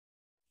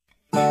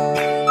Empty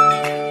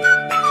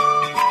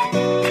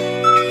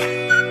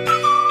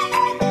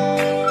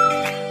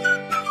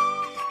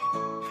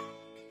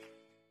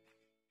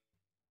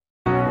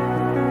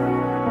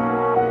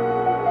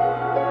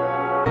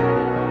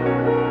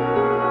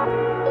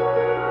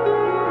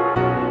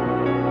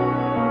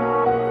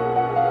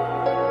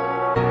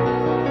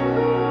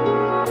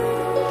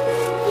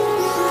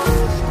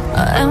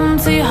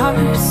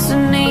hearts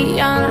and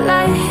neon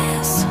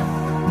lights,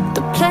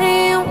 they're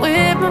playing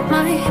with my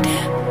mind.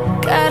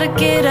 Gotta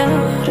get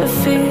out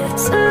of here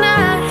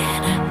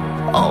tonight.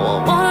 Oh,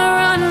 I wanna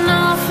run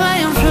off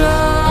and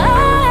fly,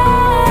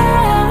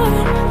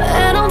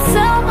 and I'll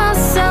tell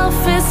myself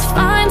it's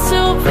fine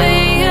to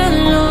be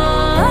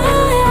alone,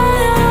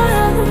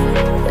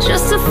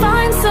 just to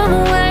find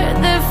somewhere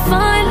that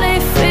finally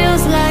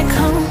feels like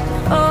home.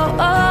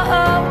 Oh, oh,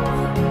 oh.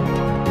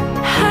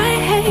 I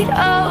hate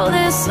all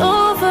this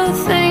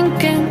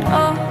overthinking.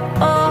 Oh,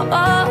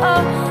 oh, oh,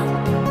 oh.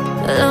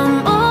 The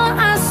more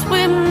I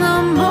swim, the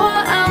more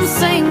I'm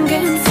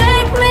sinking.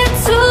 Take me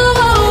to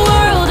a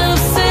world of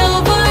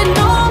silver,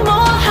 no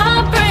more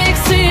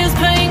heartbreaks, tears,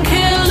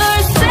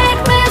 painkillers.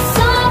 Take me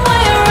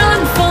somewhere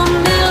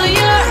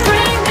unfamiliar,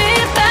 bring me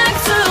back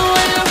to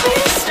where we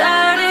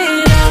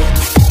started out.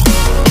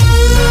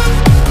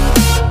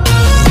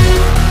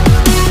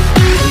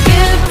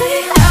 Get me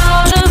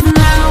out of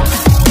now,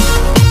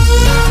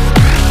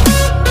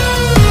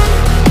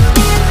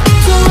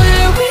 to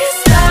where we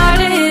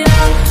started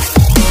out.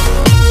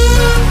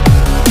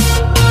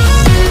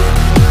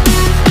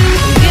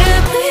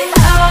 Get me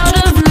out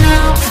of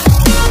now,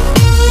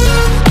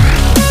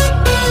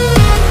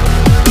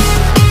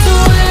 to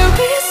where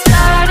we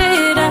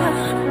started out.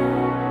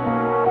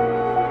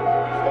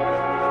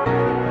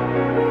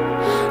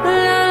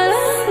 La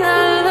la la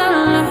la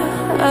la,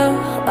 oh,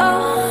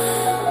 oh.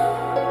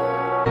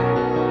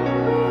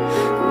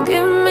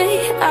 Get me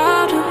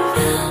out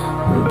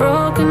of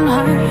broken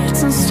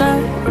hearts and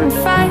starting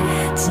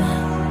fights,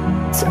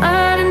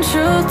 turning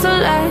truth to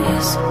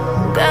lies.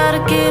 Gotta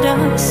get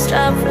up,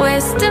 stop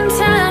wasting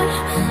time.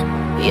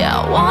 Yeah,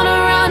 I wanna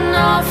run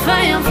off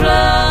and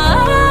fly,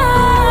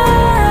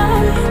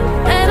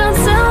 and I'll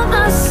tell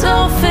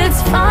myself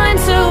it's fine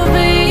to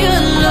be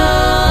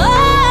alone,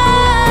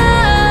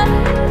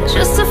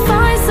 just to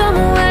find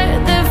somewhere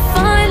that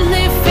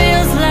finally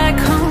feels like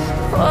home.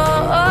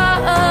 Oh,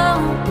 oh, oh.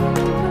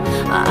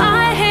 I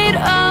hate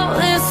all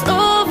this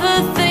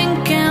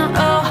overthinking.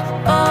 Oh,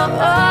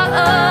 oh,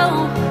 oh, oh.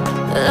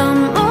 The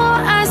more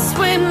I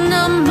swim,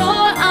 the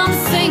more I'm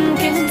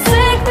sinking.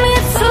 Take me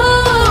to a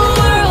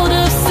world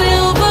of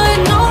silver,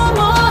 no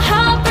more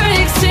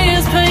heartbreaks,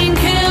 tears,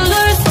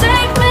 painkillers.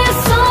 Take me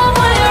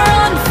somewhere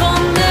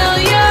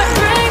unfamiliar,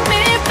 bring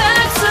me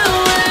back to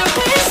where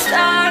we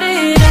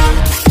started out.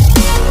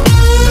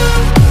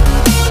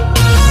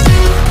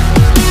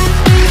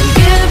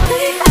 Get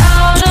me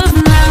out of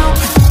now,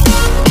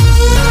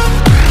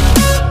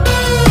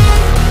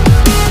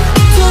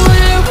 to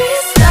where we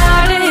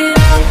started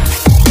out.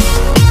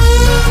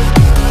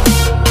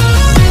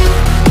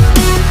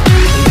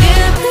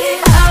 Get me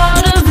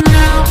out of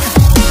now,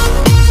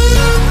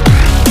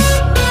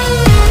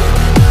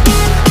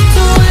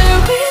 to where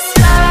we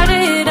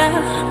started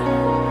out.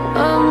 Oh,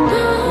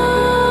 no.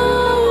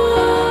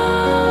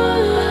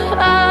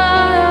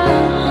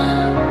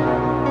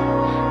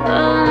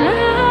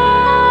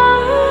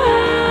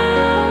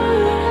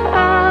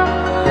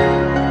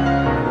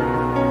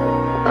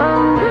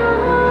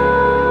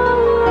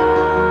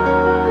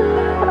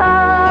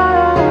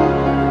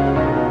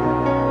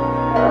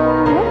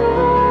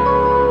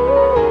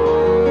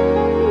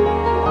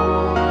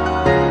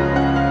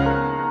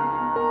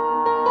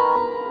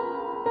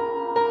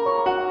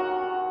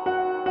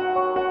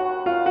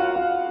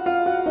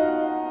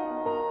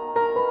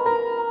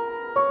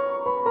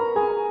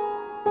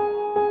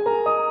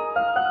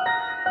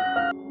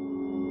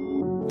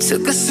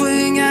 Took a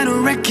swing at a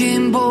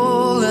wrecking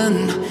ball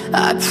and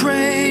I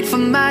prayed for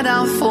my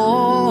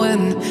downfall,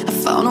 and I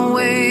found a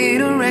way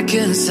to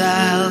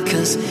reconcile,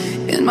 'cause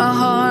in my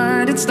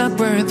heart it's not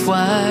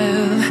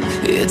worthwhile.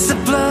 It's a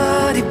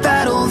bloody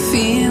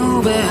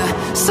battlefield where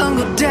some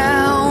go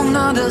down,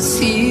 others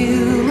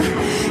heal.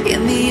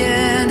 In the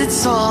end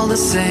it's all the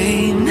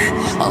same.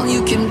 All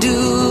you can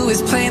do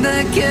is play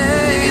the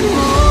game.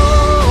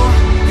 Oh,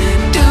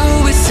 do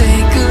we say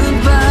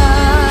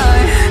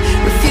goodbye?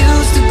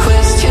 Refuse to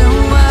question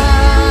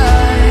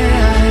why.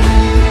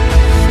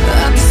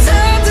 I'm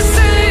sad to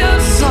say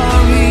I'm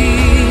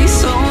sorry,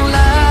 so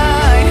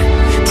lie.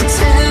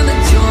 Pretend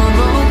that you're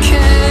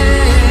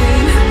okay.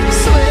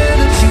 Swear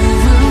that you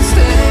will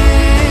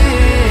stay.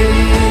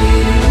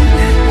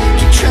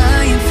 Keep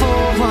trying for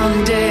one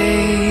day.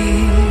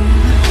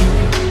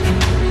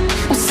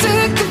 I'm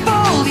sick of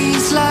all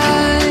these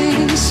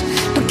lies.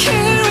 Don't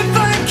care if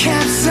I can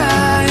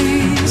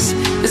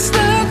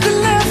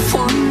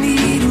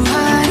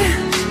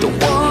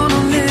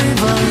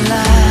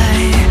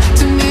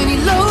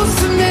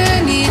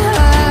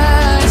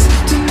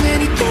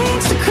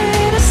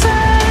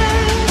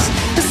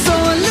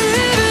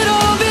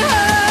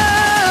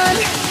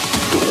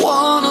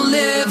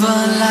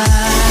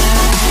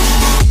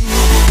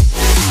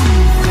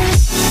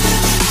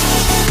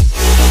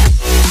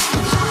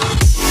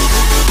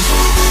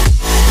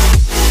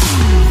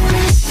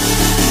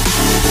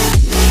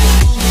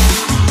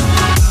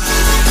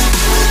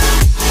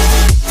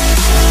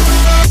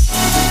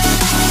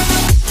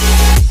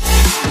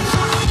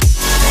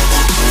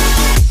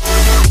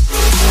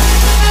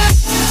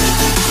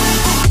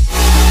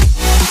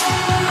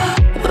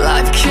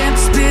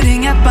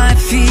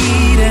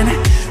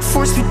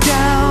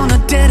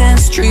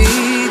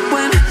street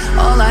when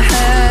all I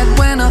had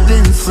went up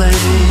in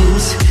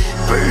flames,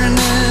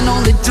 burning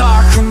only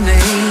dark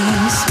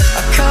remains.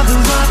 I cover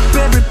up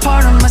every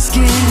part of my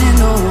skin,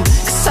 oh,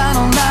 'cause I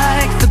don't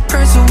like the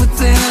person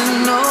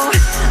within, oh.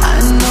 I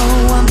know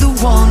I'm the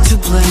one to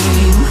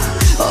blame.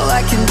 All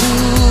I can do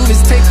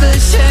is take the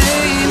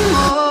shame,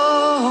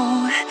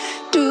 oh.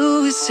 Do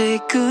we say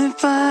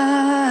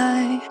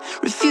goodbye?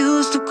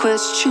 Refuse to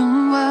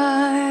question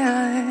why.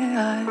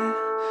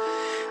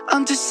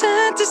 I'm too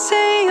sad to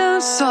say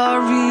I'm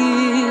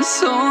sorry,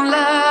 so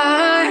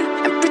lie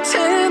and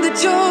pretend that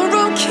you're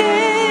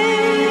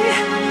okay.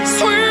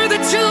 Swear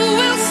that you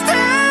will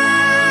stay.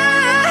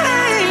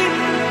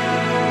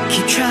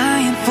 Keep trying